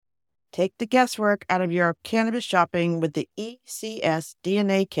Take the guesswork out of your cannabis shopping with the ECS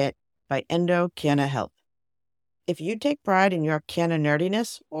DNA Kit by Endo Canna Health. If you take pride in your canna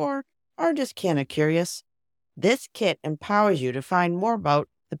nerdiness or are just canna curious, this kit empowers you to find more about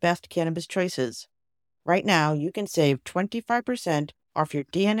the best cannabis choices. Right now, you can save 25% off your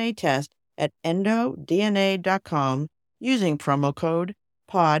DNA test at endodna.com using promo code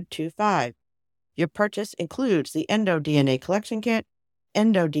POD25. Your purchase includes the Endo DNA Collection Kit,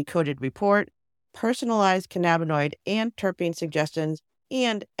 Endo Decoded Report, personalized cannabinoid and terpene suggestions,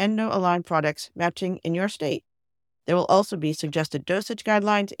 and Endo-aligned products matching in your state. There will also be suggested dosage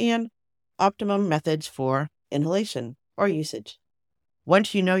guidelines and optimum methods for inhalation or usage.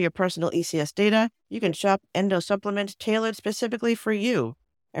 Once you know your personal ECS data, you can shop Endo supplements tailored specifically for you.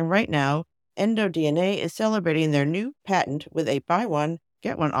 And right now, Endo DNA is celebrating their new patent with a buy one,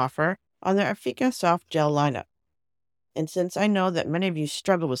 get one offer on their Afika Soft Gel lineup. And since I know that many of you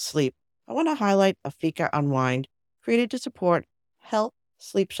struggle with sleep, I want to highlight Afika Unwind, created to support health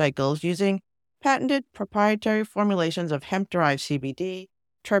sleep cycles using patented proprietary formulations of hemp-derived CBD,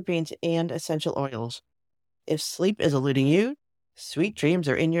 terpenes, and essential oils. If sleep is eluding you, sweet dreams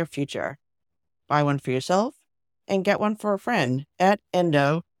are in your future. Buy one for yourself and get one for a friend at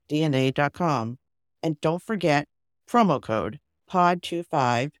endodna.com. And don't forget promo code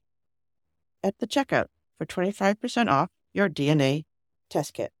POD25 at the checkout for 25% off your DNA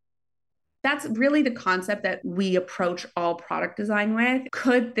test kit. That's really the concept that we approach all product design with.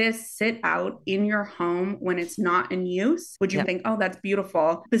 Could this sit out in your home when it's not in use? Would you think, oh, that's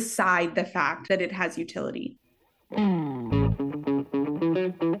beautiful, beside the fact that it has utility?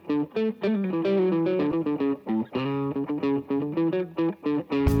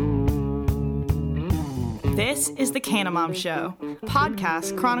 This is the Canna Mom Show, a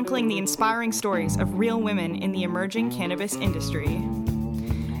podcast chronicling the inspiring stories of real women in the emerging cannabis industry.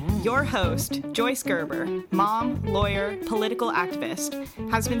 Your host, Joyce Gerber, mom, lawyer, political activist,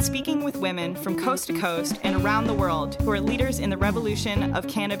 has been speaking with women from coast to coast and around the world who are leaders in the revolution of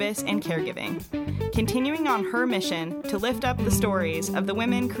cannabis and caregiving, continuing on her mission to lift up the stories of the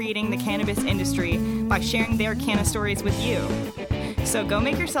women creating the cannabis industry by sharing their canna stories with you. So go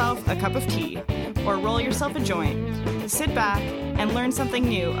make yourself a cup of tea or roll yourself a joint, sit back, and learn something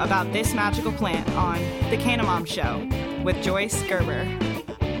new about this magical plant on The Canna Mom Show with Joyce Gerber.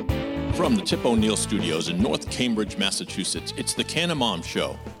 From the Tip O'Neill Studios in North Cambridge, Massachusetts, it's the Canna Mom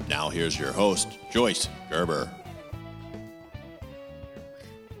Show. Now here's your host, Joyce Gerber.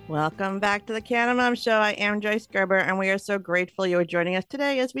 Welcome back to the Canna Mom Show. I am Joyce Gerber, and we are so grateful you are joining us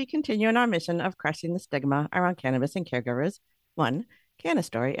today as we continue in our mission of crushing the stigma around cannabis and caregivers, one canna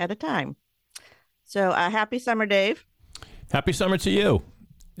story at a time. So happy summer, Dave. Happy summer to you.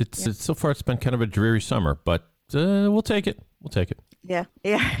 It's so far it's been kind of a dreary summer, but we'll take it. We'll take it. Yeah.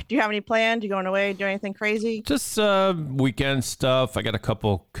 Do you have any plans? You going away? Do anything crazy? Just weekend stuff. I got a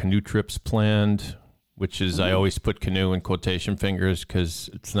couple canoe trips planned, which is I always put canoe in quotation fingers because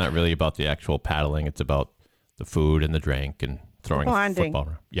it's not really about the actual paddling. It's about the food and the drink and throwing a football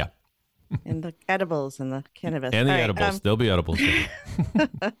around. Yeah. And the edibles and the cannabis. And the edibles. There'll be edibles.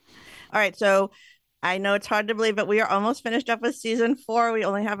 All right. So I know it's hard to believe, but we are almost finished up with season 4. We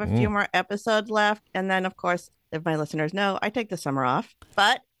only have a few more episodes left. And then, of course, if my listeners know, I take the summer off,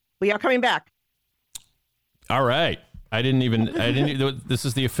 but we are coming back. All right. This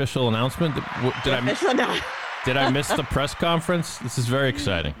is the official announcement. Did I miss the press conference? This is very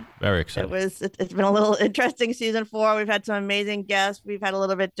exciting. Very exciting. It's been a little interesting season 4. We've had some amazing guests. We've had a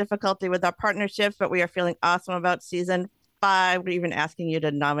little bit difficulty with our partnerships, but we are feeling awesome about season 5. We're even asking you to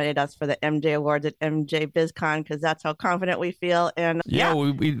nominate us for the MJ Awards at MJ BizCon because that's how confident we feel. And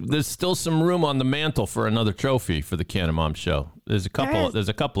there's still some room on the mantle for another trophy for the Canna Mom Show. There's a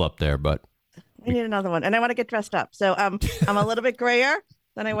couple up there, but we need another one. And I want to get dressed up. So I'm a little bit grayer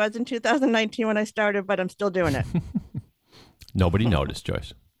than I was in 2019 when I started, but I'm still doing it. Nobody noticed,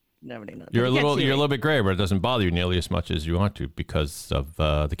 Joyce. Nobody noticed. You're a little bit grayer, but it doesn't bother you nearly as much as you want to because of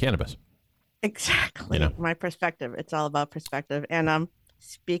the cannabis. Exactly. My perspective. It's all about perspective. And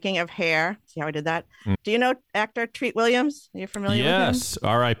speaking of hair, see how I did that? Do you know actor Treat Williams? Are you familiar with him? Yes.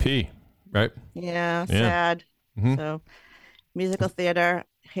 R.I.P. Right? Yeah. Sad. Mm-hmm. So musical theater,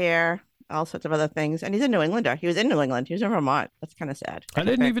 hair, all sorts of other things. And he's a New Englander. He was in New England. He was in Vermont. That's kind of sad. I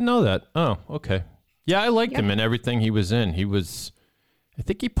didn't even know that. Oh, okay. Yeah, I liked him in everything he was in. I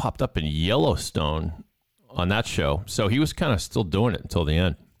think he popped up in Yellowstone on that show. So he was kind of still doing it until the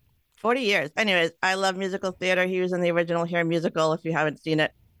end. 40 years. Anyways, I love musical theater. He was in the original Hair musical. If you haven't seen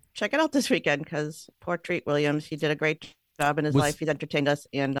it, check it out this weekend because poor Treat Williams, he did a great job in his life. He's entertained us.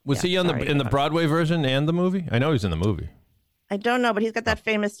 And was he in the Broadway version and the movie? I know he's in the movie. I don't know, but he's got that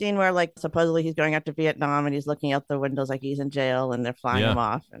famous scene where, like, supposedly he's going out to Vietnam and he's looking out the windows like he's in jail and they're flying him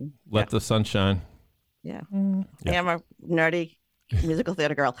off. And Let the sun shine. Yeah. I am a nerdy musical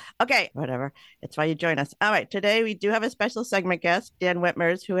theater girl. Okay, whatever. It's why you join us. All right. Today we do have a special segment guest, Dan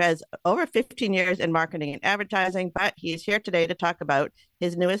Whitmers, who has over 15 years in marketing and advertising, but he's here today to talk about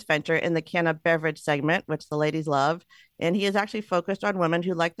his newest venture in the Canna beverage segment, which the ladies love. And he is actually focused on women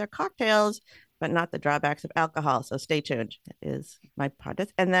who like their cocktails, but not the drawbacks of alcohol. So stay tuned. It is my podcast.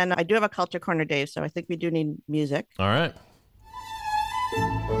 And then I do have a culture corner, Dave. So I think we do need music. All right.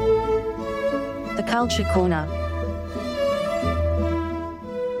 The Culture Corner.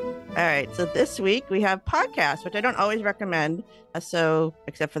 All right. So this week we have podcasts, which I don't always recommend. So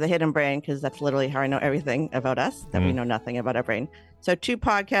except for the Hidden Brain, because that's literally how I know everything about us, that we know nothing about our brain. So 2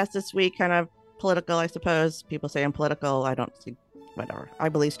 podcasts this week, kind of political, I suppose. People say I'm political. I don't see, whatever. I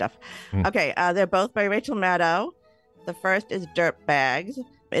believe stuff. Okay. They're both by Rachel Maddow. The first is Dirt Bags.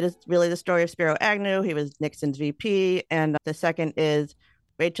 It is really the story of Spiro Agnew. He was Nixon's VP. And the second is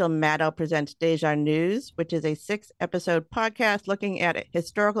Rachel Maddow Presents Deja News, which is a 6-episode podcast looking at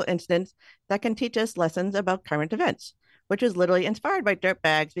historical incidents that can teach us lessons about current events, which is literally inspired by Dirt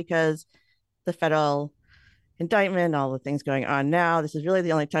Bags because the federal indictment, all the things going on now, this is really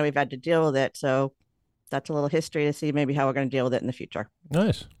the only time we've had to deal with it. So that's a little history to see maybe how we're going to deal with it in the future.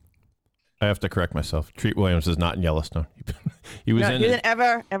 Nice. I have to correct myself. Treat Williams is not in Yellowstone. He was in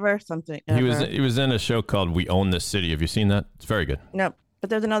ever something. Ever. He was in a show called We Own This City. Have you seen that? It's very good. No. But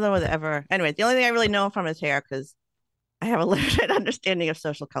there's another one that ever. Anyway, the only thing I really know him from is hair because I have a limited understanding of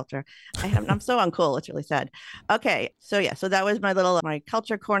social culture. I'm so uncool. It's really sad. Okay. So that was my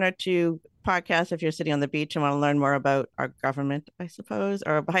Culture Corner 2 podcast. If you're sitting on the beach and want to learn more about our government, I suppose,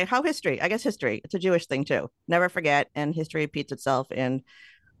 or how history, I guess history. It's a Jewish thing too. Never forget. And history repeats itself. And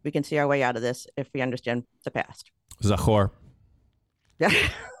we can see our way out of this if we understand the past. Zachor.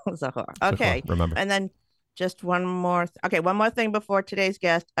 Zachor. Okay. Zachor, remember. And then just one more thing before today's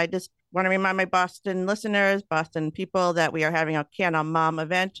guest. I just want to remind my Boston listeners, Boston people, that we are having a Canna Mom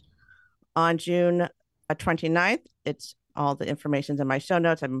event on June 29th. It's all the information's in my show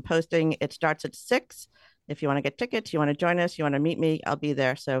notes. I've been posting. It starts at 6. If you want to get tickets, you want to join us, you want to meet me, I'll be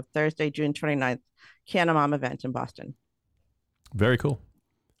there. So Thursday, June 29th, Canna Mom event in Boston. Very cool.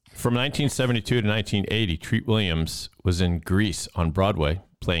 From 1972 to 1980, Treat Williams was in Grease on Broadway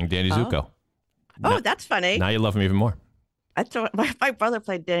playing Danny Zuko. Oh, that's funny. Now you love him even more. My brother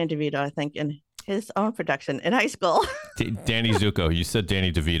played Danny DeVito, I think, in his own production in high school. Danny Zuko. You said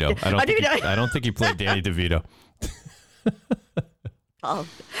Danny DeVito. I don't think he played Danny DeVito. All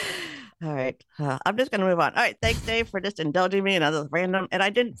right. I'm just going to move on. All right. Thanks, Dave, for just indulging me in other random. And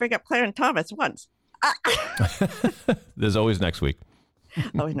I didn't bring up Clarence Thomas once. There's always next week.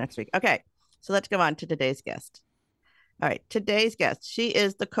 Always next week. Okay. So let's go on to today's guest. All right, today's guest. She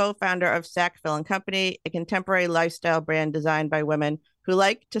is the co-founder of Sackville & Company, a contemporary lifestyle brand designed by women who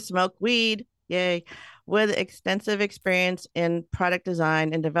like to smoke weed, yay, with extensive experience in product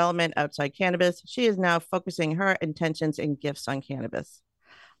design and development outside cannabis. She is now focusing her intentions and gifts on cannabis.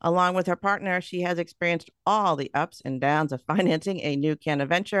 Along with her partner, she has experienced all the ups and downs of financing a new canna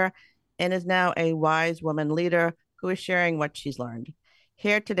venture and is now a wise woman leader who is sharing what she's learned.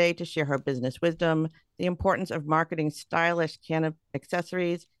 Here today to share her business wisdom, the importance of marketing stylish canna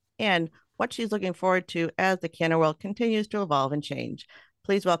accessories, and what she's looking forward to as the canna world continues to evolve and change.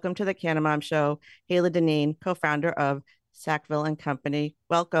 Please welcome to the Canna Mom Show, Hayla Dineen, co-founder of Sackville & Company.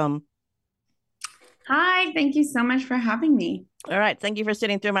 Welcome. Hi, thank you so much for having me. All right, thank you for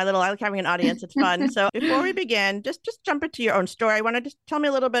sitting through I like having an audience. It's fun. So before we begin, just jump into your own story. I want to just tell me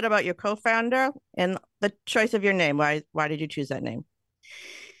a little bit about your co-founder and the choice of your name. Why did you choose that name?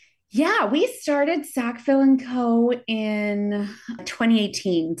 Yeah, we started Sackville & Co. in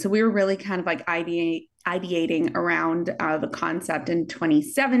 2018. So we were really kind of like ideating around the concept in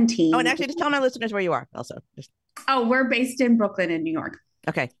 2017. Oh, and actually just tell my listeners where you are also. We're based in Brooklyn in New York.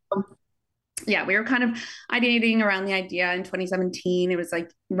 Okay. Yeah, we were kind of ideating around the idea in 2017. It was like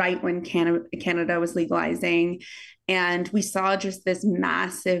right when Canada was legalizing. And we saw just this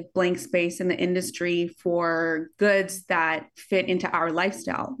massive blank space in the industry for goods that fit into our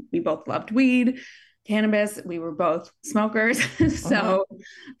lifestyle. We both loved weed, cannabis. We were both smokers. So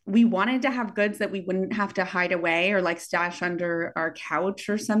we wanted to have goods that we wouldn't have to hide away or like stash under our couch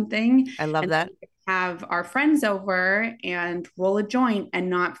or something. I love that. Have our friends over and roll a joint and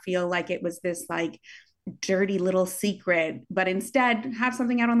not feel like it was this like dirty little secret, but instead have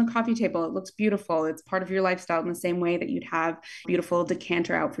something out on the coffee table. It looks beautiful. It's part of your lifestyle in the same way that you'd have a beautiful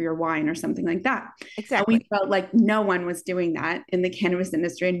decanter out for your wine or something like that. Exactly. And we felt like no one was doing that in the cannabis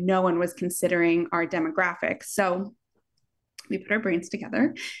industry and no one was considering our demographics. So we put our brains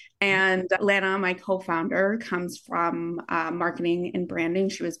together. And Lana, my co-founder, comes from marketing and branding.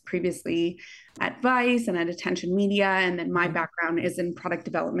 She was previously at Vice and at Attention Media. And then my background is in product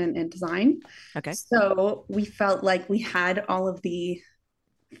development and design. Okay. So we felt like we had all of the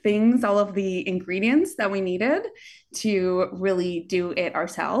things, all of the ingredients that we needed to really do it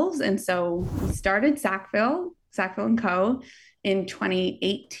ourselves. And so we started Sackville & Co. in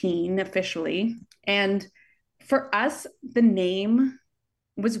 2018 officially. And for us, the name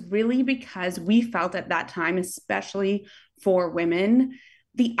was really because we felt at that time, especially for women,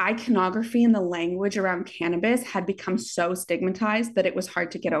 the iconography and the language around cannabis had become so stigmatized that it was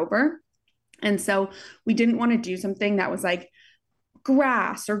hard to get over. And so we didn't want to do something that was like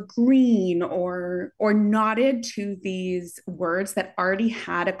grass or green or nodded to these words that already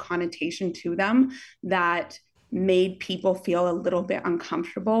had a connotation to them that made people feel a little bit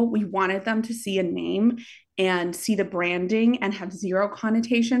uncomfortable. We wanted them to see a name and see the branding and have zero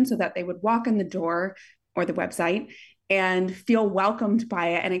connotation so that they would walk in the door or the website and feel welcomed by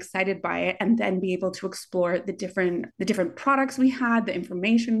it and excited by it, and then be able to explore the different products we had, the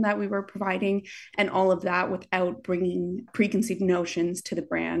information that we were providing, and all of that without bringing preconceived notions to the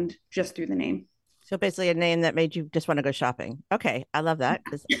brand just through the name. So basically a name that made you just want to go shopping. Okay, I love that.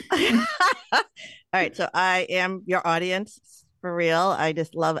 All right, so I am your audience for real. I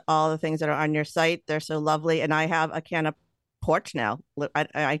just love all the things that are on your site. They're so lovely. And I have a Canna porch now.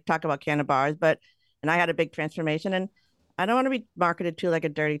 I talk about Canna bars, and I had a big transformation, and I don't want to be marketed to like a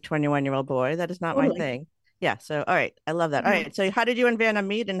dirty 21-year-old boy. That is not my thing. Yeah. So, all right. I love that. All right. So how did you and Vanna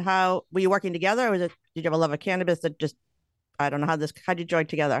meet, and how were you working together? Or did you have a love of cannabis that just, I don't know how did you join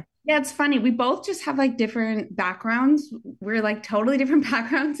together? Yeah, it's funny. We both just have like different backgrounds. We're like totally different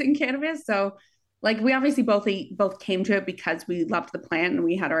backgrounds in cannabis. So like we obviously both came to it because we loved the plant and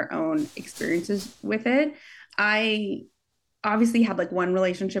we had our own experiences with it. I obviously had like one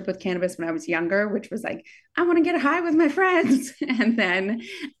relationship with cannabis when I was younger, which was like, I want to get high with my friends. And then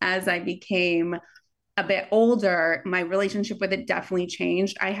as I became a bit older, my relationship with it definitely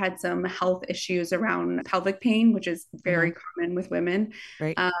changed. I had some health issues around pelvic pain, which is very common with women.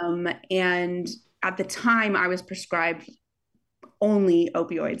 Right. And at the time I was prescribed only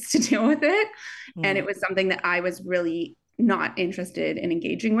opioids to deal with it. And it was something that I was really not interested in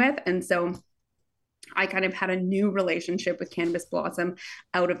engaging with. And so I kind of had a new relationship with Cannabis Blossom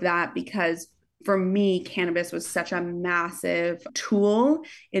out of that, because for me, cannabis was such a massive tool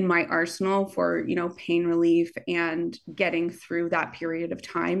in my arsenal for, pain relief and getting through that period of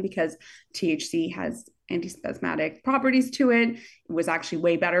time, because THC has antispasmodic properties to it. It was actually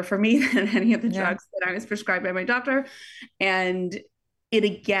way better for me than any of the drugs that I was prescribed by my doctor. And it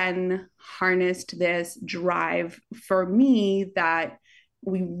again harnessed this drive for me that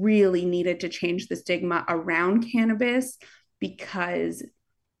we really needed to change the stigma around cannabis, because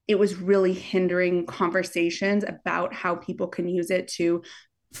it was really hindering conversations about how people can use it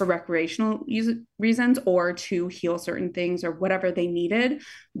for recreational reasons or to heal certain things or whatever they needed.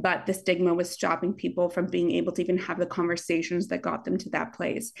 But the stigma was stopping people from being able to even have the conversations that got them to that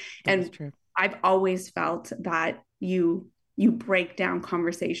place. That's true. I've always felt that you break down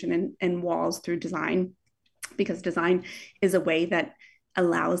conversation and walls through design, because design is a way that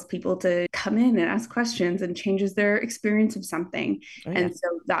allows people to come in and ask questions and changes their experience of something. Oh, yeah. And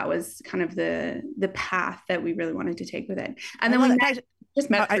so that was kind of the path that we really wanted to take with it. And then we met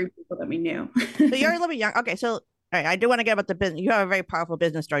three people that we knew. So you're a little bit young. Okay. So all right, I do want to get about the business. You have a very powerful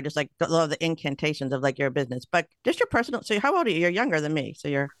business story, just like love the incantations of like your business, but just your personal. So how old are you? You're younger than me. So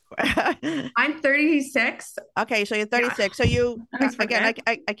you're. I'm 36. Okay. So you're 36. Yeah. So you, again,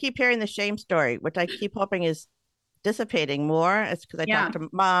 I keep hearing the shame story, which I keep hoping is dissipating more. It's because I talk to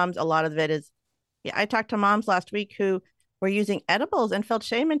moms. A lot of it is, I talked to moms last week who were using edibles and felt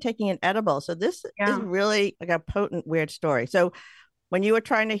shame in taking an edible. So this is really like a potent, weird story. So when you were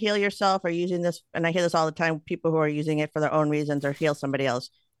trying to heal yourself or using this, and I hear this all the time, people who are using it for their own reasons or heal somebody else,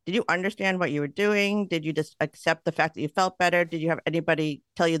 did you understand what you were doing? Did you just accept the fact that you felt better? Did you have anybody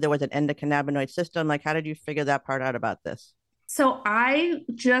tell you there was an endocannabinoid system? Like, how did you figure that part out about this? So I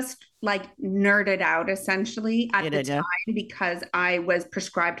just like nerded out essentially at the time because I was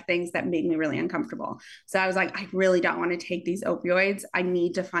prescribed things that made me really uncomfortable. So I was like, I really don't want to take these opioids. I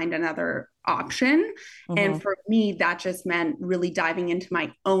need to find another option. And for me, that just meant really diving into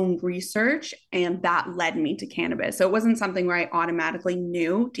my own research, and that led me to cannabis. So it wasn't something where I automatically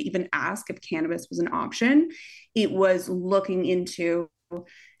knew to even ask if cannabis was an option. It was looking into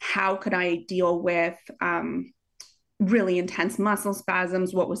how could I deal with really intense muscle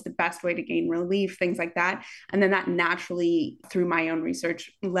spasms, what was the best way to gain relief, things like that. And then that naturally, through my own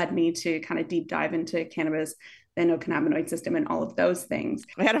research, led me to kind of deep dive into cannabis the endocannabinoid system and all of those things.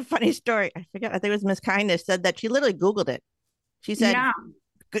 I had a funny story. I forget. I think it was Miss Kindness said that she literally Googled it. She said,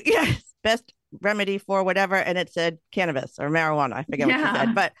 yes, best remedy for whatever. And it said cannabis or marijuana. I forget what she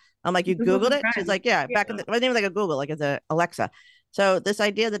said, but I'm like, you Googled it? She's like, yeah, back in the, it wasn't even like a Google, like it's a Alexa. So this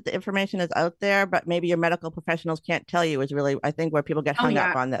idea that the information is out there, but maybe your medical professionals can't tell you is really, I think, where people get hung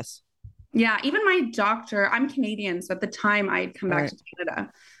up on this. Yeah. Even my doctor, I'm Canadian. So at the time I'd come back to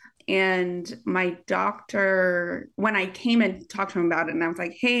Canada, and my doctor, when I came and talked to him about it, and I was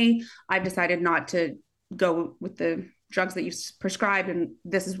like, hey, I've decided not to go with the drugs that you prescribed, and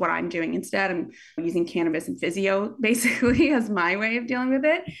this is what I'm doing instead. I'm using cannabis and physio basically as my way of dealing with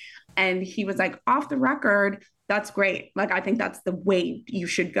it. And he was like, off the record, that's great. Like, I think that's the way you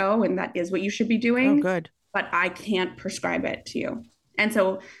should go, and that is what you should be doing. Oh, good. But I can't prescribe it to you. And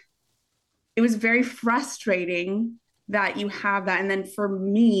so it was very frustrating that you have that. And then for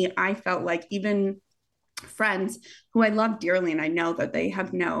me, I felt like even friends who I love dearly, and I know that they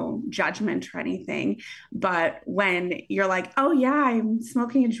have no judgment or anything, but when you're like, oh yeah, I'm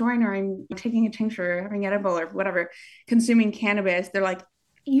smoking a joint, or I'm taking a tincture, or having edible, or whatever, consuming cannabis, they're like,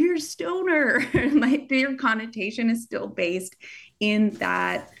 you're a stoner. Like, their connotation is still based in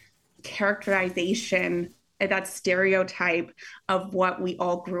that characterization, that stereotype of what we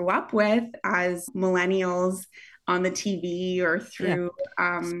all grew up with as millennials on the TV or through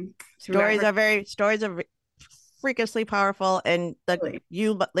stories are freakishly powerful, and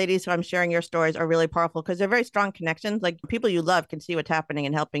you ladies who I'm sharing your stories are really powerful because they're very strong connections. Like, people you love can see what's happening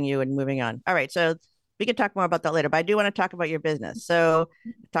and helping you and moving on. All right, so we can talk more about that later, but I do want to talk about your business. So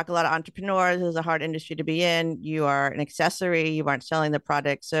talk a lot of entrepreneurs. This is a hard industry to be in. You are an accessory. You aren't selling the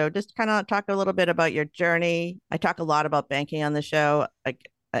product. So just kind of talk a little bit about your journey. I talk a lot about banking on the show. Like,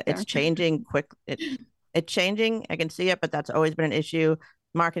 it's changing quick. It's changing. I can see it, but that's always been an issue.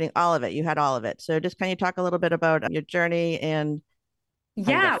 Marketing, all of it. You had all of it. So just can you talk a little bit about your journey and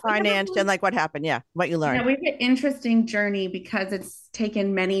financed and like what happened? Yeah. What you learned. Yeah, we have an interesting journey because it's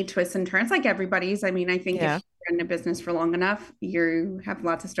taken many twists and turns, like everybody's. I mean, I think if you're in a business for long enough, you have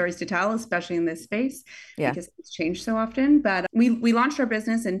lots of stories to tell, especially in this space, because it's changed so often. But we launched our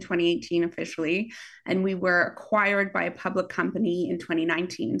business in 2018 officially, and we were acquired by a public company in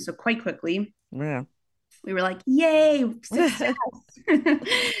 2019. So quite quickly. Yeah. We were like, yay, success.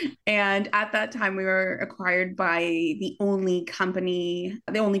 And at that time, we were acquired by the only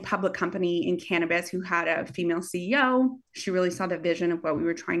public company in cannabis who had a female CEO. She really saw the vision of what we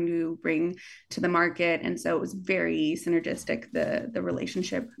were trying to bring to the market. And so it was very synergistic, the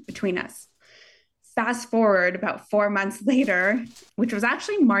relationship between us. Fast forward about 4 months later, which was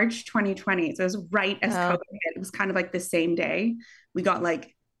actually March 2020. So it was right as COVID hit. It was kind of like the same day. We got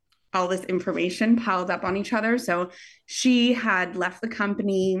like all this information piled up on each other. So she had left the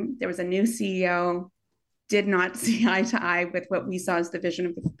company. There was a new CEO, did not see eye to eye with what we saw as the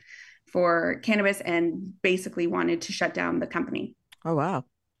vision for cannabis, and basically wanted to shut down the company. Oh, wow.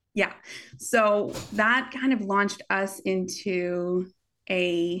 Yeah. So that kind of launched us into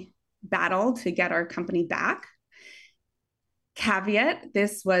a battle to get our company back. Caveat,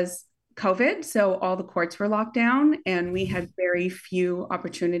 this was COVID, so all the courts were locked down, and we had very few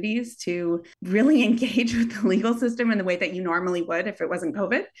opportunities to really engage with the legal system in the way that you normally would if it wasn't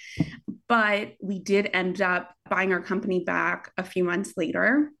COVID. But we did end up buying our company back a few months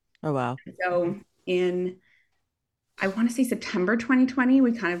later. Oh, wow. So in, I want to say September 2020,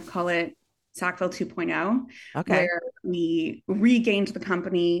 we kind of call it Sackville 2.0, where we regained the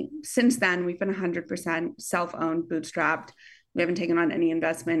company. Since then, we've been 100% self-owned, bootstrapped. We haven't taken on any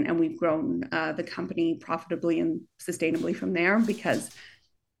investment, and we've grown the company profitably and sustainably from there, because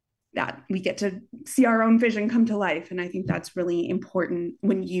that we get to see our own vision come to life. And I think that's really important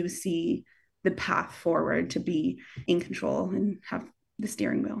when you see the path forward, to be in control and have the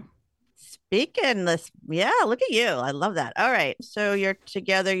steering wheel. Speaking this, yeah, look at you. I love that. All right. So you're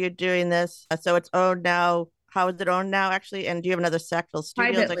together, you're doing this. So it's owned now. How is it owned now, actually? And do you have another Sackville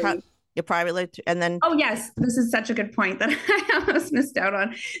Studios? Privately. You're privately, and then... Oh, yes. This is such a good point that I almost missed out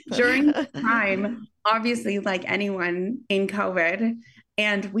on. During the time, obviously, like anyone in COVID,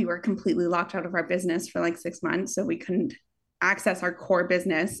 and we were completely locked out of our business for like 6 months. So we couldn't access our core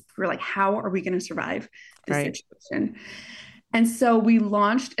business. We were like, how are we going to survive this situation? And so we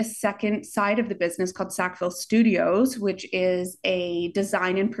launched a second side of the business called Sackville Studios, which is a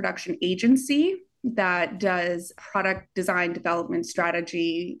design and production agency that does product design, development,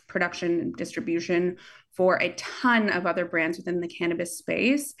 strategy, production, and distribution for a ton of other brands within the cannabis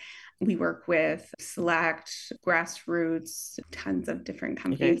space. We work with Select, Grassroots, tons of different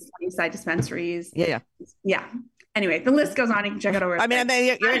companies, side dispensaries. Yeah. Anyway, the list goes on. You can check it over. I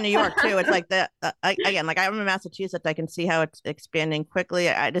mean, you're in New York too. It's like again, like I'm in Massachusetts. I can see how it's expanding quickly.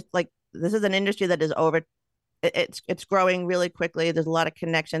 I just like, this is an industry that is it's growing really quickly. There's a lot of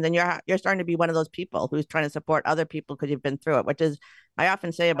connections, and you're starting to be one of those people who's trying to support other people because you've been through it, which is, I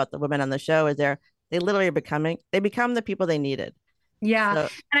often say about the women on the show, is they literally become the people they needed. Yeah. So,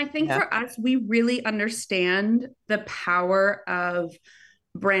 and I think for us, we really understand the power of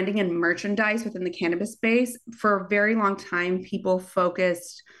branding and merchandise within the cannabis space. For a very long time, people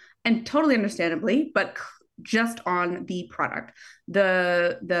focused, and totally understandably, but just on the product,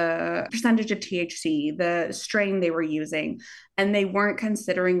 the percentage of THC, the strain they were using, and they weren't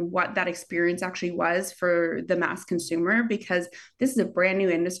considering what that experience actually was for the mass consumer, because this is a brand new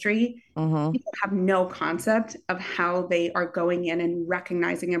industry. People have no concept of how they are going in and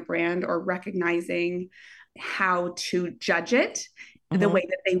recognizing a brand or recognizing how to judge it the way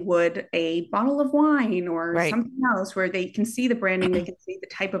that they would a bottle of wine or something else, where they can see the branding, they can see the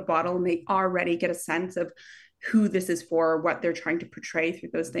type of bottle, and they already get a sense of who this is for, what they're trying to portray through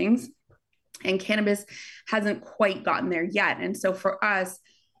those things. And cannabis hasn't quite gotten there yet. And so for us,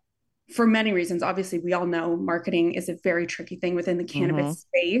 for many reasons, obviously we all know marketing is a very tricky thing within the cannabis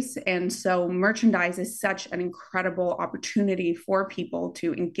space. And so merchandise is such an incredible opportunity for people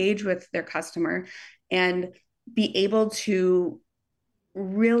to engage with their customer and be able to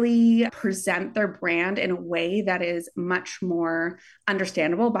really present their brand in a way that is much more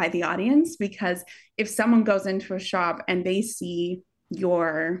understandable by the audience. Because if someone goes into a shop and they see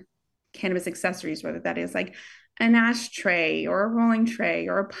your cannabis accessories, whether that is like an ashtray or a rolling tray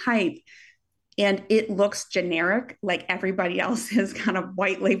or a pipe, and it looks generic, like everybody else's kind of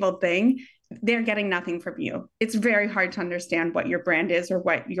white label thing, they're getting nothing from you. It's very hard to understand what your brand is or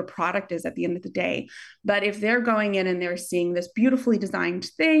what your product is at the end of the day. But if they're going in and they're seeing this beautifully designed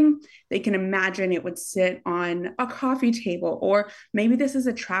thing, they can imagine it would sit on a coffee table, or maybe this is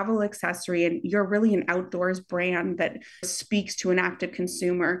a travel accessory and you're really an outdoors brand that speaks to an active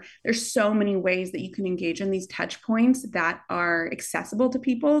consumer. There's so many ways that you can engage in these touch points that are accessible to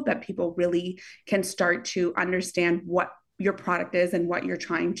people, that people really can start to understand what your product is and what you're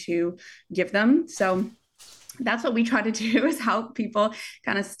trying to give them. So that's what we try to do, is help people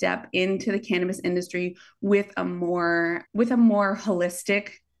kind of step into the cannabis industry with a more holistic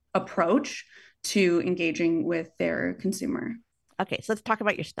approach to engaging with their consumer. Okay, so let's talk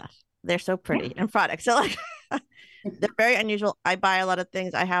about your stuff. They're so pretty and products. So like they're very unusual. I buy a lot of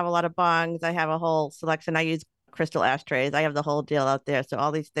things. I have a lot of bongs. I have a whole selection. I use crystal ashtrays. I have the whole deal out there. So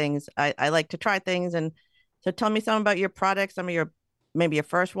all these things, I like to try things. And so tell me some about your products, some of maybe your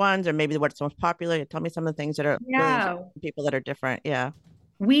first ones, or maybe what's most popular. Tell me some of the things that are really people that are different. Yeah.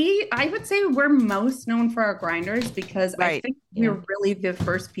 I would say we're most known for our grinders, because I think we're really the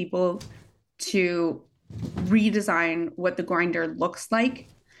first people to redesign what the grinder looks like,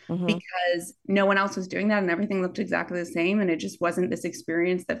 because no one else was doing that and everything looked exactly the same. And it just wasn't this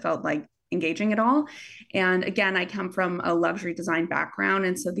experience that felt like engaging at all. And again, I come from a luxury design background.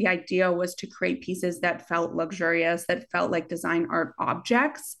 And so the idea was to create pieces that felt luxurious, that felt like design art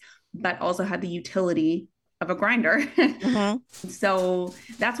objects, but also had the utility of a grinder. So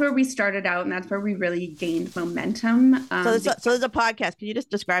that's where we started out, and that's where we really gained momentum. So there's a podcast. Can you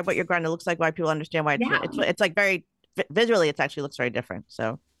just describe what your grinder looks like, why people understand why it's like very visually, it actually looks very different.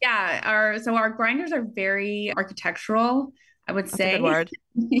 So our grinders are very architectural, I would say. That's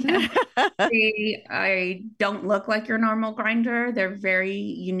a good word. I don't look like your normal grinder. They're very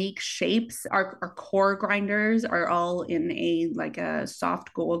unique shapes. Our core grinders are all in a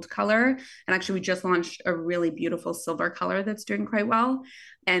soft gold color. And actually, we just launched a really beautiful silver color that's doing quite well.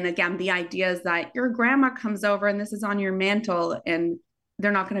 And again, the idea is that your grandma comes over and this is on your mantle, and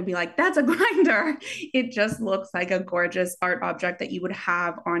they're not going to be like, that's a grinder. It just looks like a gorgeous art object that you would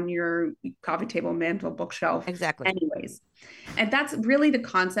have on your coffee table, mantle, bookshelf. Exactly. Anyways. And that's really the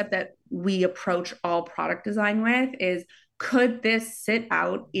concept that we approach all product design with, is could this sit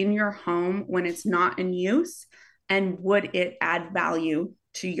out in your home when it's not in use? And would it add value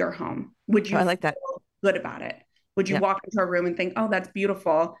to your home? Would you feel good about it? Would you walk into a room and think, oh, that's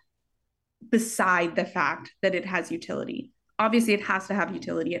beautiful, beside the fact that it has utility? Obviously, it has to have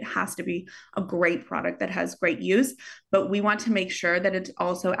utility. It has to be a great product that has great use, but we want to make sure that it's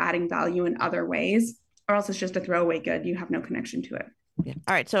also adding value in other ways, or else it's just a throwaway good. You have no connection to it. Yeah.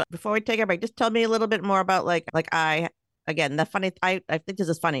 All right. So before we take a break, just tell me a little bit more about I think this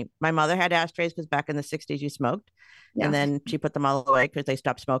is funny. My mother had ashtrays because back in the 60s you smoked, and then she put them all away because they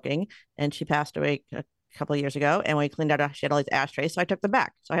stopped smoking, and she passed away a couple of years ago, and we cleaned out, she had all these ashtrays. So I took them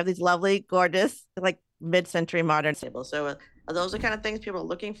back. So I have these lovely, gorgeous, like mid-century modern tables. So are those the kind of things people are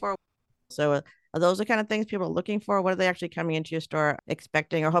looking for? So Are those the kind of things people are looking for? What are they actually coming into your store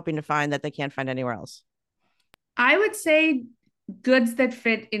expecting or hoping to find that they can't find anywhere else? I would say goods that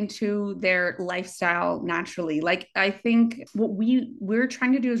fit into their lifestyle naturally. Like I think what we're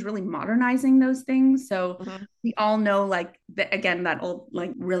trying to do is really modernizing those things. So we all know like again, that old,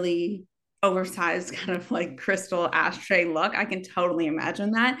 like really oversized kind of like crystal ashtray look. I can totally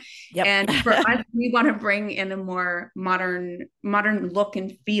imagine that. Yep. And for us, we want to bring in a more modern look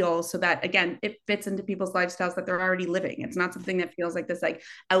and feel so that again, it fits into people's lifestyles that they're already living. It's not something that feels like this like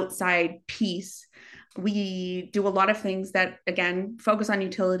outside piece. We do a lot of things that, again, focus on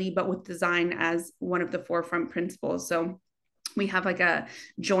utility, but with design as one of the forefront principles. So we have like a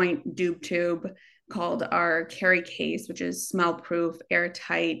joint dupe tube called our carry case, which is smell proof,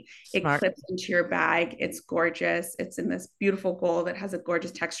 airtight. Smart. It clips into your bag. It's gorgeous. It's in this beautiful gold that has a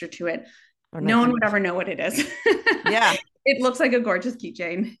gorgeous texture to it. No one would ever know what it is. Yeah. It looks like a gorgeous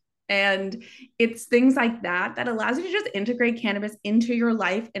keychain. And it's things like that that allows you to just integrate cannabis into your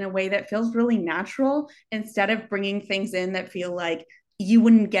life in a way that feels really natural instead of bringing things in that feel like you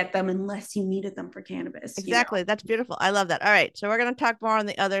wouldn't get them unless you needed them for cannabis. Exactly. You know? That's beautiful. I love that. All right. So we're going to talk more on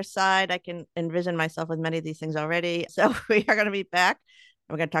the other side. I can envision myself with many of these things already. So we are going to be back.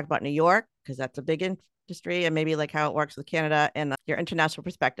 We're going to talk about New York because that's a big industry and maybe like how it works with Canada and your international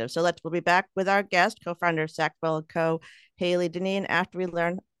perspective. So we'll be back with our guest, co-founder of Sackville & Co., Haley Dineen, after we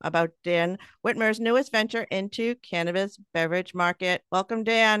learn about Dan Whitmer's newest venture into cannabis beverage market. Welcome,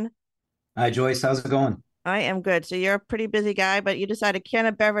 Dan. Hi, Joyce. How's it going? I am good. So you're a pretty busy guy, but you decided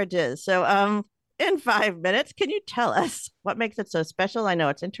cannabis beverages. So in 5 minutes, can you tell us what makes it so special? I know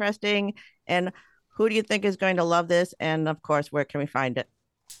it's interesting. And who do you think is going to love this? And of course, where can we find it?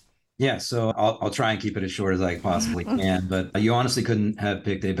 Yeah, so I'll try and keep it as short as I possibly can, but you honestly couldn't have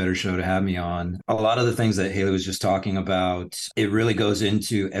picked a better show to have me on. A lot of the things that Haley was just talking about, it really goes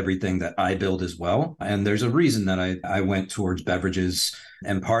into everything that I build as well. And there's a reason that I went towards beverages.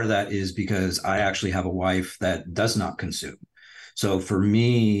 And part of that is because I actually have a wife that does not consume. So for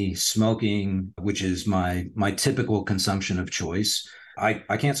me, smoking, which is my typical consumption of choice,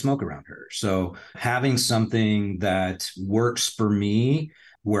 I can't smoke around her. So having something that works for me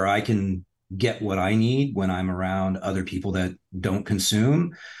where I can get what I need when I'm around other people that don't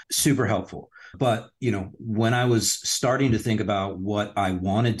consume, super helpful. But, when I was starting to think about what I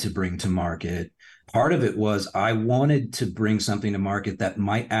wanted to bring to market, part of it was I wanted to bring something to market that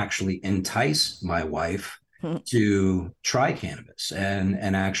might actually entice my wife to try cannabis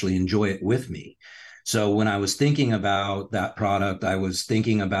and actually enjoy it with me. So when I was thinking about that product, I was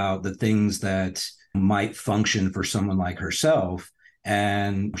thinking about the things that might function for someone like herself.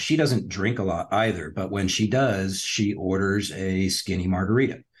 And she doesn't drink a lot either, but when she does, she orders a skinny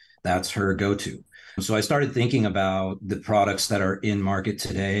margarita. That's her go-to. So I started thinking about the products that are in market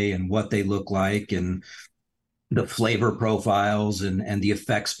today and what they look like and the flavor profiles and the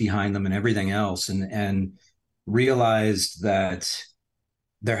effects behind them and everything else, and realized that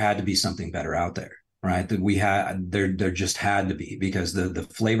there had to be something better out there, right? That there just had to be, because the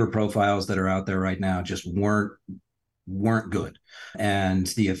flavor profiles that are out there right now just weren't good, and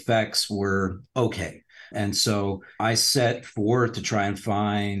the effects were okay. And so I set forth to try and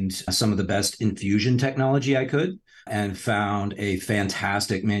find some of the best infusion technology I could, and found a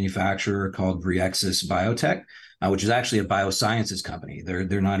fantastic manufacturer called Briexis Biotech, which is actually a biosciences company.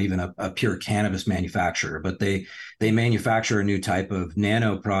 They're not even a pure cannabis manufacturer, but they manufacture a new type of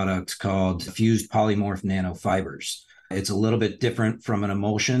nano product called fused polymorph nanofibers. It's a little bit different from an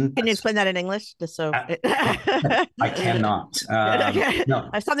emulsion. Can you explain that in English? Just so I cannot. No.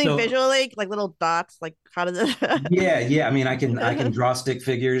 Something visually, like little dots. Like how does it? Yeah. I mean, I can draw stick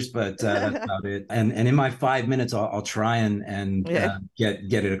figures, but that's about it. And in my 5 minutes, I'll try and get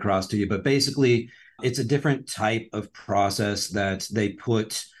it across to you. But basically, it's a different type of process that they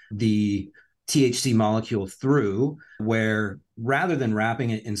put the THC molecule through, where rather than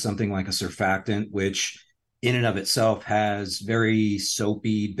wrapping it in something like a surfactant, which in and of itself has very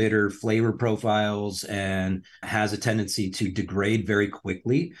soapy, bitter flavor profiles and has a tendency to degrade very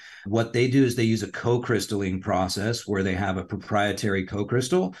quickly, what they do is they use a co-crystalling process where they have a proprietary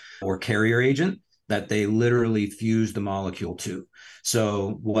co-crystal or carrier agent that they literally fuse the molecule to.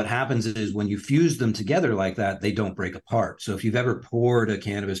 So what happens is when you fuse them together like that, they don't break apart. So if you've ever poured a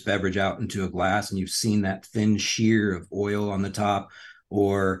cannabis beverage out into a glass and you've seen that thin sheer of oil on the top,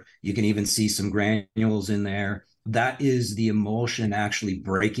 or you can even see some granules in there, that is the emulsion actually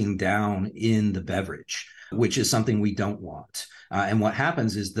breaking down in the beverage, which is something we don't want. And what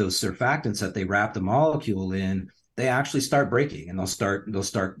happens is those surfactants that they wrap the molecule in, they actually start breaking, and they'll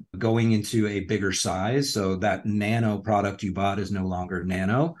start going into a bigger size. So that nano product you bought is no longer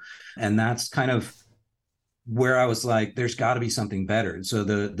nano. And that's kind of where I was like, there's got to be something better. So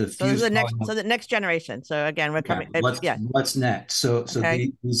the So this is the next generation. So again, we're coming. What's next? So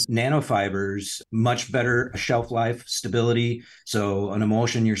these nanofibers, much better shelf life, stability. So an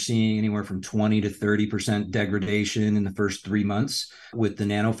emulsion, you're seeing anywhere from 20 to 30% degradation in the first 3 months. With the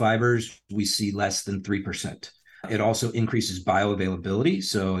nanofibers, we see less than 3%. It also increases bioavailability.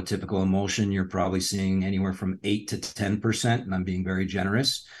 So a typical emulsion, you're probably seeing anywhere from 8 to 10%, and I'm being very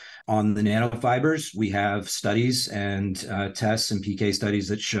generous. On the nanofibers, we have studies and tests and PK studies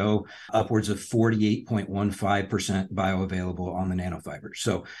that show upwards of 48.15% bioavailable on the nanofibers.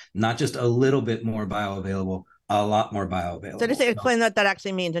 So not just a little bit more bioavailable, a lot more bioavailable. So just explain what that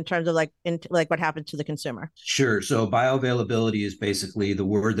actually means in terms of like what happens to the consumer. Sure. So bioavailability is basically the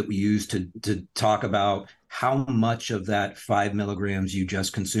word that we use to talk about how much of that 5 milligrams you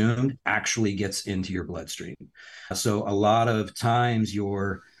just consumed actually gets into your bloodstream. So a lot of times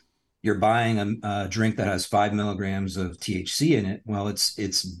you're buying a drink that has 5 milligrams of THC in it. Well,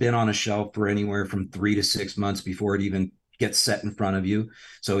 it's been on a shelf for anywhere from 3 to 6 months before it even gets set in front of you.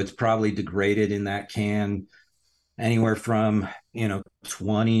 So it's probably degraded in that can anywhere from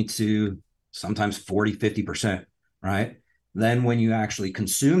 20 to sometimes 40, 50%, right? Then when you actually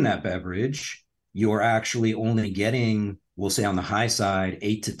consume that beverage, you're actually only getting, we'll say on the high side,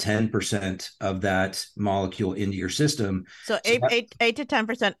 8 to 10% of that molecule into your system. So 8 to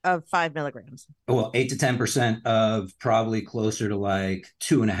 10% of 5 milligrams. Well, 8 to 10% of probably closer to like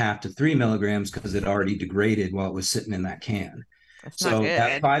 2.5 to 3 milligrams because it already degraded while it was sitting in that can. So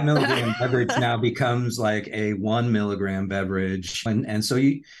that 5 milligram beverage now becomes like a 1 milligram beverage. And so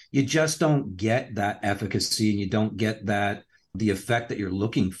you just don't get that efficacy, and you don't get the effect that you're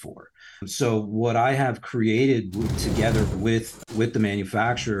looking for. So what I have created together with the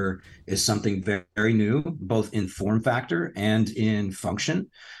manufacturer is something very, very new, both in form factor and in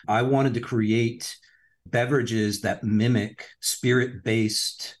function. I wanted to create beverages that mimic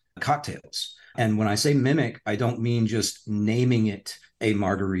spirit-based cocktails. And when I say mimic, I don't mean just naming it a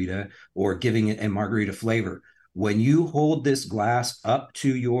margarita or giving it a margarita flavor. When you hold this glass up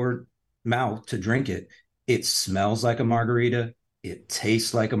to your mouth to drink it, it smells like a margarita. It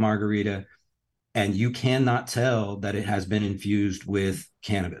tastes like a margarita, and you cannot tell that it has been infused with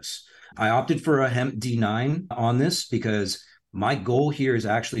cannabis. I opted for a hemp D9 on this because my goal here is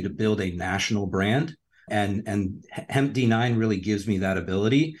actually to build a national brand, and hemp D9 really gives me that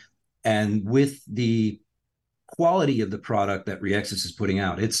ability. And with the quality of the product that Riexis is putting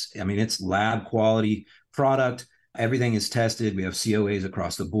out, it's lab quality product. Everything is tested. We have COAs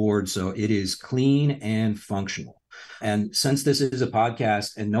across the board, so it is clean and functional. And since this is a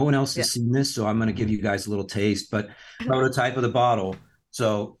podcast and no one else has seen this, so I'm going to give you guys a little taste, but prototype of the bottle.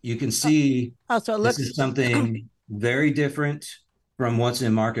 So you can see this is something very different from what's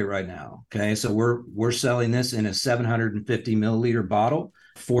in market right now. Okay. So we're selling this in a 750 milliliter bottle,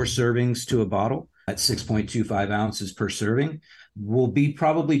 4 servings to a bottle at 6.25 ounces per serving. We'll be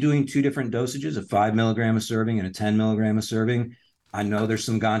probably doing 2 different dosages, a 5 milligram a serving and a 10 milligram a serving. I know there's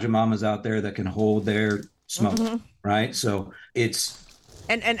some ganja mamas out there that can hold their smoke, right? So it's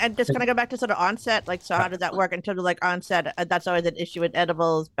and just kind of go back to sort of onset, like, so how does that work in terms of like onset? That's always an issue with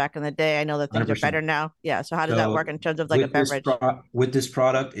edibles back in the day. I know that things 100%. Are better now. Yeah. So how does that work in terms of like a beverage? With this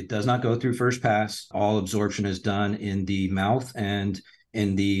product, it does not go through first pass. All absorption is done in the mouth and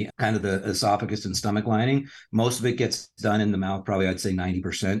in the kind of the esophagus and stomach lining. Most of it gets done in the mouth, probably I'd say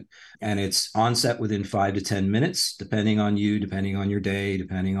 90%. And it's onset within 5 to 10 minutes, depending on you, depending on your day,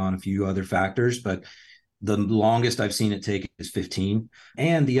 depending on a few other factors. But the longest I've seen it take is 15.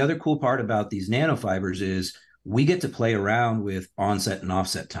 And the other cool part about these nanofibers is we get to play around with onset and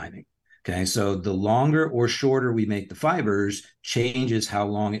offset timing. Okay, so the longer or shorter we make the fibers changes how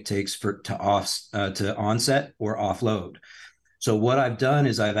long it takes to onset or offload. So what I've done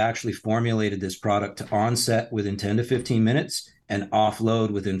is I've actually formulated this product to onset within 10 to 15 minutes and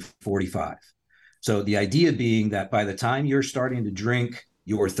offload within 45. So the idea being that by the time you're starting to drink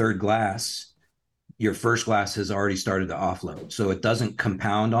your third glass, your first glass has already started to offload. So it doesn't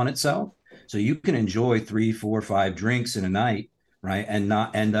compound on itself. So you can enjoy 3, 4, 5 drinks in a night, right? And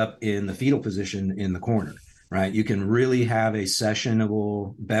not end up in the fetal position in the corner, right? You can really have a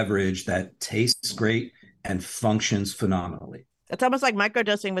sessionable beverage that tastes great and functions phenomenally. It's almost like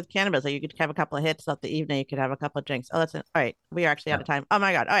microdosing with cannabis. Like you could have a couple of hits throughout the evening. You could have a couple of drinks. Oh, that's it. All right. We are actually out of time. Oh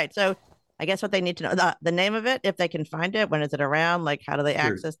my God. All right. So I guess what they need to know, the name of it, if they can find it, when is it around? Like, how do they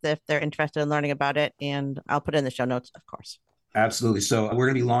access it if they're interested in learning about it? And I'll put it in the show notes, of course. Absolutely. So we're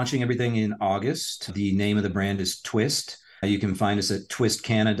going to be launching everything in August. The name of the brand is Twist. You can find us at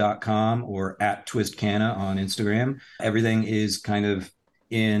twistcanna.com or at twistcanna on Instagram. Everything is kind of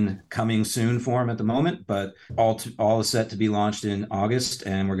in coming soon form at the moment, but all is set to be launched in August,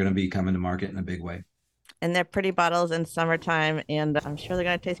 and we're going to be coming to market in a big way. And they're pretty bottles in summertime, and I'm sure they're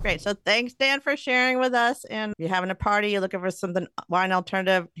going to taste great. So thanks, Dan, for sharing with us. And if you're having a party, you're looking for something wine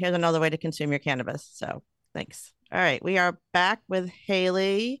alternative, here's another way to consume your cannabis. So thanks. All right, we are back with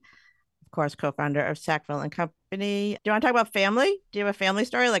Haley, of course, co-founder of Sackville and Company. Do you want to talk about family? Do you have a family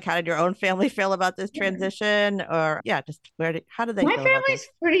story? Like, how did your own family feel about this transition? Or just how did they My feel about this? family's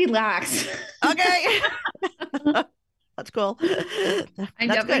pretty lax. Okay. That's cool. I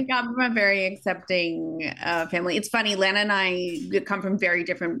definitely come from a very accepting family. It's funny, Lana and I come from very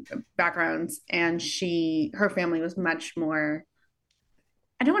different backgrounds, and her family was much more,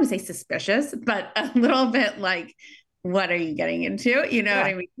 I don't want to say suspicious, but a little bit like, what are you getting into? You know what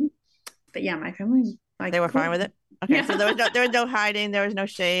I mean? But yeah, my family's like, they were fine with it. Okay, yeah. So there was no hiding, there was no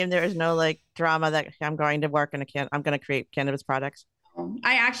shame, there was no like drama that I'm going to work in I'm going to create cannabis products.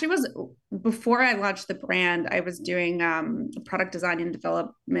 I actually was, before I launched the brand, I was doing product design and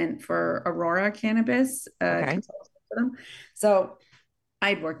development for Aurora Cannabis. Okay. For them. So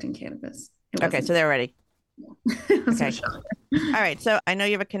I'd worked in cannabis. Okay, so they're ready. Okay. All right. So I know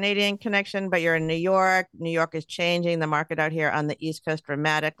you have a Canadian connection, but you're in New York. New York is changing the market out here on the East Coast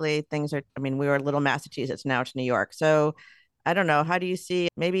dramatically. We were little Massachusetts, now it's New York. So I don't know. How do you see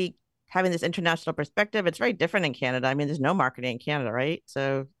maybe having this international perspective? It's very different in Canada. I mean, there's no marketing in Canada, right?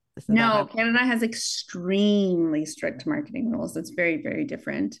 So Canada has extremely strict marketing rules. It's very, very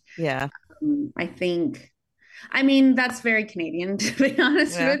different. Yeah. I mean, that's very Canadian, to be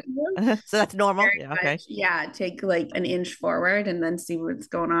honest with you. So that's normal. Take like an inch forward and then see what's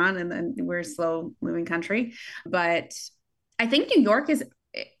going on. And then we're a slow moving country. But I think New York is,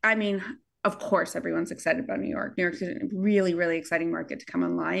 of course, everyone's excited about New York. New York's a really, really exciting market to come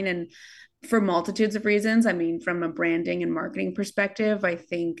online. And for multitudes of reasons. I mean, from a branding and marketing perspective, I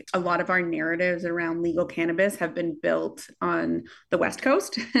think a lot of our narratives around legal cannabis have been built on the West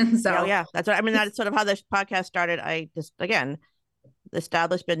Coast. And so, that's what I mean. That's sort of how this podcast started. Again,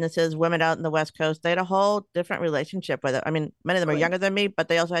 established businesses, women out in the West Coast, they had a whole different relationship with it. I mean, many of them are younger than me, but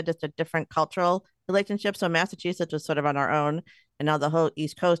they also had just a different cultural relationship. So Massachusetts was sort of on our own, and now the whole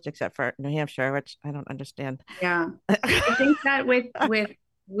East Coast, except for New Hampshire, which I don't understand. Yeah. I think that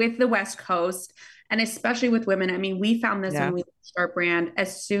with the West Coast, and especially with women, I mean, we found this when we launched our brand.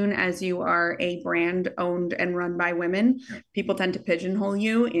 As soon as you are a brand owned and run by women, people tend to pigeonhole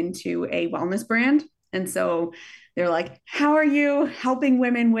you into a wellness brand. And so they're like, how are you helping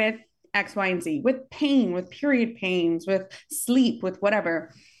women with X, Y, and Z, with pain, with period pains, with sleep, with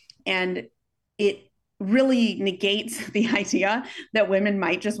whatever. And it really negates the idea that women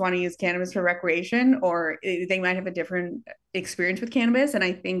might just want to use cannabis for recreation, or they might have a different experience with cannabis. And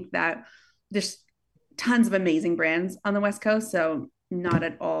I think that there's tons of amazing brands on the West Coast, so not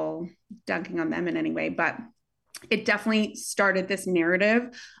at all dunking on them in any way, but it definitely started this narrative,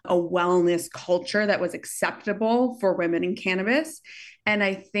 a wellness culture that was acceptable for women in cannabis. And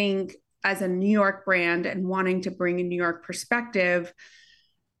I think as a New York brand and wanting to bring a New York perspective,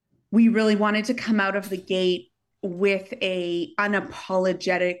 we really wanted to come out of the gate with a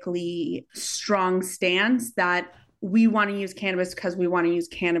unapologetically strong stance that we want to use cannabis because we want to use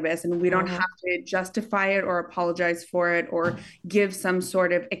cannabis, and we don't have to justify it or apologize for it or give some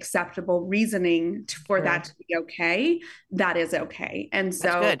sort of acceptable reasoning for that to be okay. That is okay. And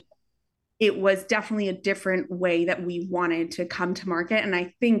so it was definitely a different way that we wanted to come to market. And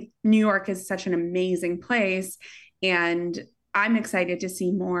I think New York is such an amazing place, and I'm excited to see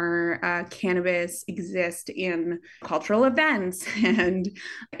more cannabis exist in cultural events and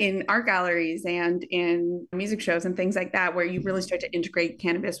in art galleries and in music shows and things like that, where you really start to integrate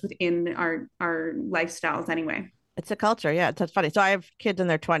cannabis within our lifestyles anyway. It's a culture. Yeah, it's funny. So I have kids in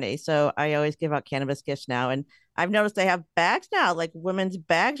their 20s, so I always give out cannabis gifts now. And I've noticed they have bags now, like women's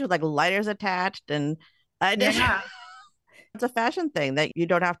bags with like lighters attached. And it's a fashion thing that you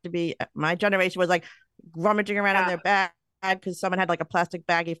don't have to be. My generation was like rummaging around in their bag because someone had like a plastic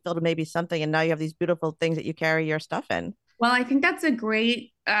baggie filled with maybe something, and now you have these beautiful things that you carry your stuff in. Well, I think that's a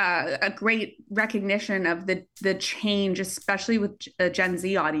great recognition of the change, especially with a Gen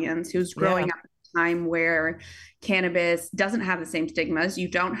Z audience who's growing up at a time where cannabis doesn't have the same stigmas. You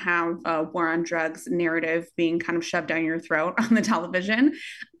don't have a war on drugs narrative being kind of shoved down your throat on the television,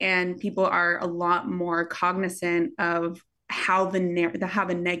 and people are a lot more cognizant of how the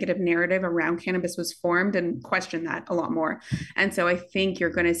negative narrative around cannabis was formed and question that a lot more. And so I think you're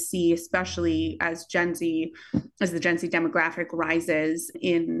going to see, especially as the Gen Z demographic rises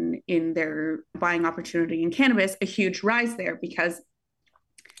in their buying opportunity in cannabis, a huge rise there, because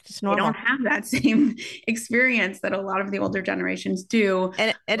they don't have that same experience that a lot of the older generations do.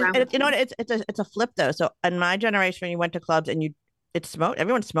 And you know what? It's a flip though. So in my generation, when you went to clubs and it smoked,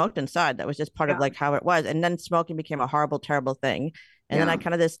 everyone smoked inside. That was just part of like how it was. And then smoking became a horrible, terrible thing. And then I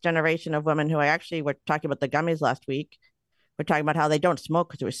kind of this generation of women who I actually were talking about the gummies last week. We're talking about how they don't smoke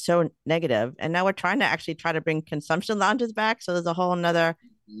because it was so negative. And now we're trying to bring consumption lounges back. So there's a whole nother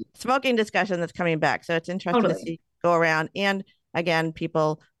smoking discussion that's coming back. So it's interesting to see go around. And again,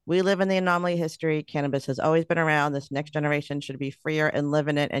 we live in the anomaly history. Cannabis has always been around. This next generation should be freer and live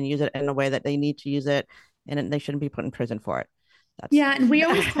in it and use it in a way that they need to use it. And they shouldn't be put in prison for it. And we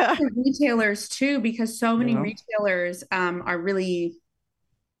always talk to retailers too, because so many retailers are really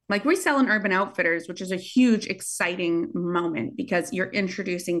like, we sell in Urban Outfitters, which is a huge, exciting moment because you're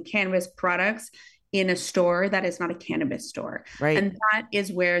introducing cannabis products in a store that is not a cannabis store. Right. And that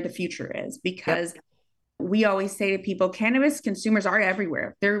is where the future is, because we always say to people, cannabis consumers are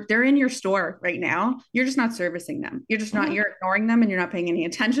everywhere. They're in your store right now. You're just not servicing them. You're just not, you're ignoring them and you're not paying any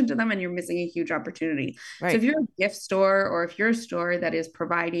attention to them, and you're missing a huge opportunity. Right. So if you're a gift store, or if you're a store that is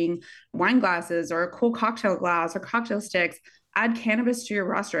providing wine glasses or a cool cocktail glass or cocktail sticks, add cannabis to your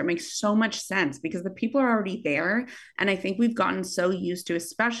roster. It makes so much sense because the people are already there. And I think we've gotten so used to,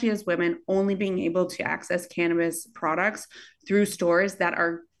 especially as women, only being able to access cannabis products through stores that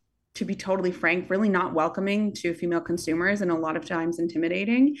are, to be totally frank, really not welcoming to female consumers and a lot of times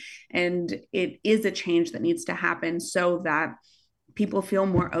intimidating. And it is a change that needs to happen so that people feel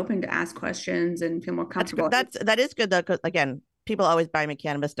more open to ask questions and feel more comfortable. That is good though, because again, people always buy me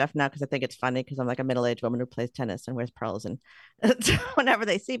cannabis stuff now because I think it's funny because I'm like a middle-aged woman who plays tennis and wears pearls and whenever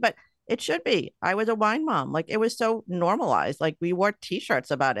they see, but it should be. I was a wine mom. Like, it was so normalized. Like, we wore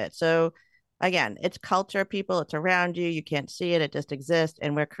t-shirts about it. So again, it's culture, people. It's around you. You can't see it. It just exists.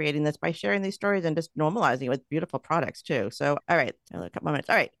 And we're creating this by sharing these stories and just normalizing it with beautiful products too. So, all right, a couple more minutes.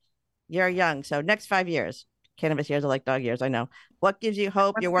 All right, you're young. So next 5 years, cannabis years are like dog years. I know. What gives you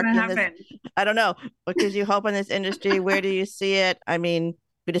hope? You're working in this. I don't know. What gives you hope in this industry? Where do you see it? I mean,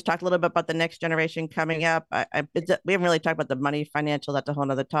 we just talked a little bit about the next generation coming up. We haven't really talked about the money, financial. That's a whole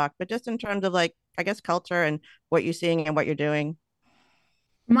nother talk. But just in terms of, like, I guess, culture and what you're seeing and what you're doing.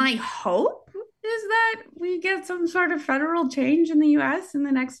 My hope is that we get some sort of federal change in the US in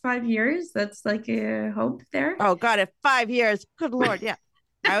the next 5 years. That's like a hope there. Oh God, if 5 years, good Lord. Yeah.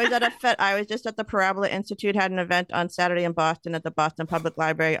 I was just at the Parabola Institute, had an event on Saturday in Boston at the Boston Public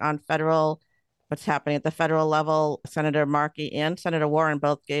Library on what's happening at the federal level. Senator Markey and Senator Warren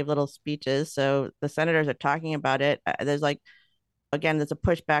both gave little speeches. So the senators are talking about it. There's a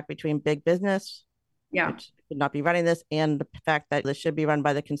pushback between big business, which should not be running this, and the fact that this should be run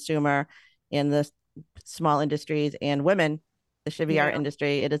by the consumer and the small industries and women. This should be our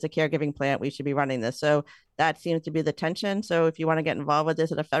industry. It is a caregiving plant. We should be running this. So that seems to be the tension. So if you want to get involved with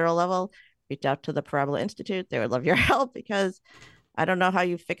this at a federal level, reach out to the Parabola Institute. They would love your help, because I don't know how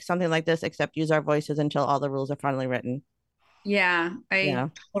you fix something like this except use our voices until all the rules are finally written. Yeah, I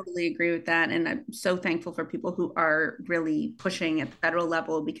totally agree with that. And I'm so thankful for people who are really pushing at the federal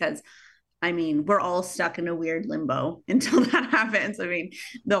level, because I mean, we're all stuck in a weird limbo until that happens. I mean,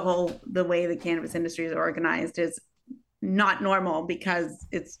 the way the cannabis industry is organized is not normal because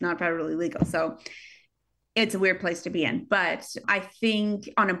it's not federally legal. So it's a weird place to be in. But I think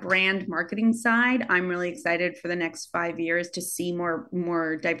on a brand marketing side, I'm really excited for the next 5 years to see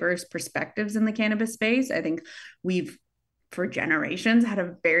more diverse perspectives in the cannabis space. I think we've, for generations, had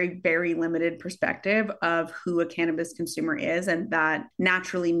a very, very limited perspective of who a cannabis consumer is, and that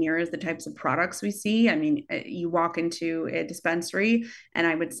naturally mirrors the types of products we see. I mean, you walk into a dispensary and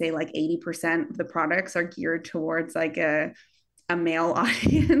I would say like 80% of the products are geared towards like a male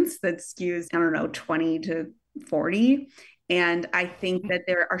audience that skews, I don't know, 20 to 40. And I think that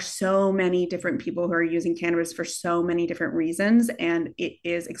there are so many different people who are using cannabis for so many different reasons. And it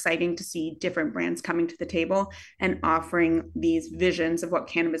is exciting to see different brands coming to the table and offering these visions of what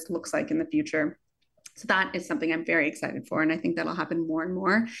cannabis looks like in the future. So that is something I'm very excited for. And I think that'll happen more and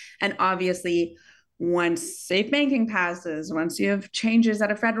more. And obviously, once safe banking passes, once you have changes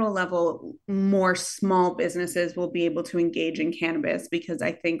at a federal level, more small businesses will be able to engage in cannabis, because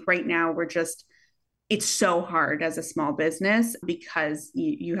I think right now it's so hard as a small business because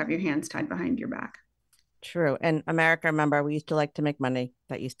you have your hands tied behind your back. True. And America, remember, we used to like to make money.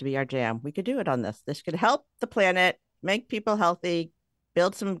 That used to be our jam. We could do it on this. This could help the planet, make people healthy,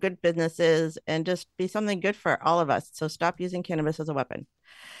 build some good businesses, and just be something good for all of us. So stop using cannabis as a weapon.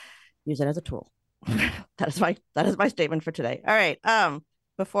 Use it as a tool. That is my statement for today. All right.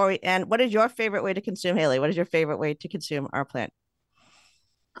 Before we end, what is your favorite way to consume, Haley? What is your favorite way to consume our plant?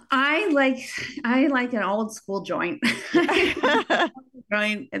 I like an old school joint.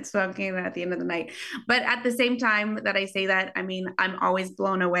 Joint and smoking at the end of the night. But at the same time that I say that, I mean, I'm always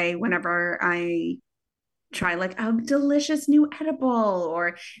blown away whenever I try like a delicious new edible,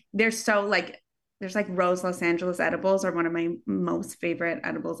 or there's like Rose Los Angeles edibles are one of my most favorite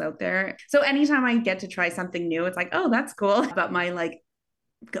edibles out there. So anytime I get to try something new, it's like, oh, that's cool. But my like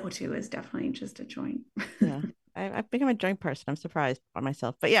go-to is definitely just a joint. Yeah. I've become a joint person. I'm surprised by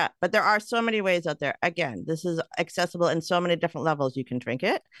myself. But yeah, but there are so many ways out there. Again, this is accessible in so many different levels. You can drink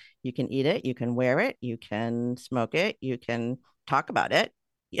it, you can eat it, you can wear it, you can smoke it, you can talk about it.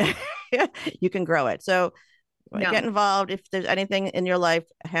 Yeah, you can grow it. So get involved. If there's anything in your life,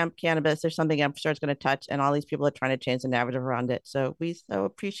 hemp, cannabis, there's something I'm sure it's going to touch. And all these people are trying to change the narrative around it. So we so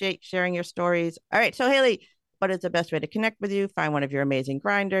appreciate sharing your stories. All right. So Haley, what is the best way to connect with you? Find one of your amazing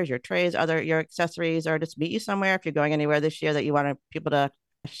grinders, your trays, your accessories, or just meet you somewhere if you're going anywhere this year that you want people to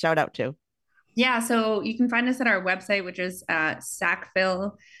shout out to. Yeah, so you can find us at our website, which is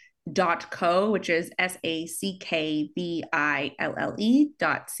sackville.co, which is SACKVILLE.co.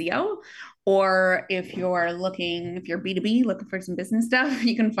 Or if you're B2B, looking for some business stuff,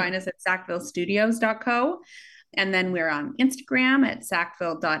 you can find us at sackvillestudios.co. And then we're on Instagram at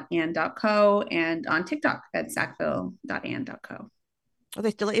sackville.and.co and on TikTok at sackville.and.co. Oh,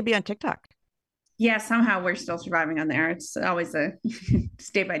 they still let you be on TikTok? Yeah, somehow we're still surviving on there. It's always a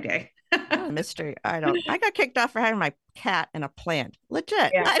day by day. Mystery. I got kicked off for having my cat and a plant.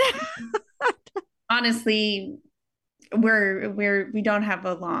 Legit. Yeah. Honestly, we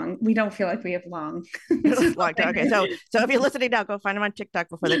don't feel like we have long. Okay, so if you're listening now, go find them on TikTok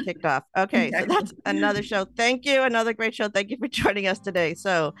before they kicked off. Okay, exactly. So that's another show. Thank you, another great show. Thank you for joining us today.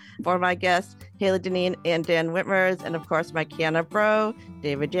 So for my guests, Haley Deneen and Dan Whitmers, and of course my Canna Bro,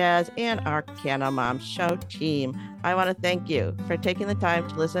 David Jazz, and our Canna Mom Show team, I want to thank you for taking the time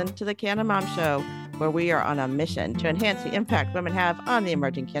to listen to the Canna Mom Show, where we are on a mission to enhance the impact women have on the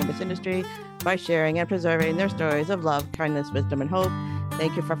emerging cannabis industry by sharing and preserving their stories of love, kindness, wisdom, and hope.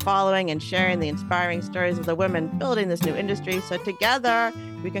 Thank you for following and sharing the inspiring stories of the women building this new industry so together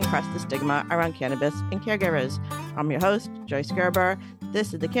we can crush the stigma around cannabis and caregivers. I'm your host, Joyce Gerber.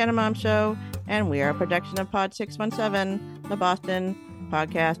 This is the Canna Mom Show, and we are a production of Pod 617, the Boston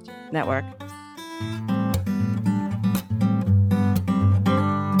Podcast Network.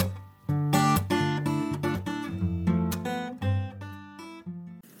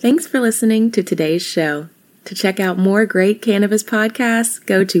 Thanks for listening to today's show. To check out more great cannabis podcasts,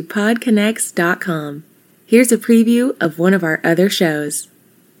 go to podconnects.com. Here's a preview of one of our other shows.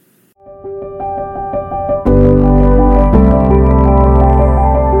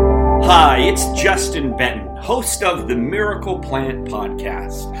 Hi, it's Justin Benton, host of the Miracle Plant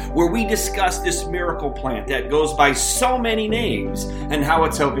Podcast, where we discuss this miracle plant that goes by so many names and how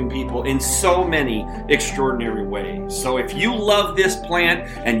it's helping people in so many extraordinary ways. So if you love this plant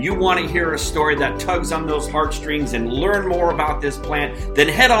and you want to hear a story that tugs on those heartstrings and learn more about this plant, then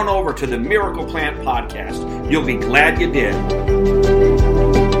head on over to the Miracle Plant Podcast. You'll be glad you did.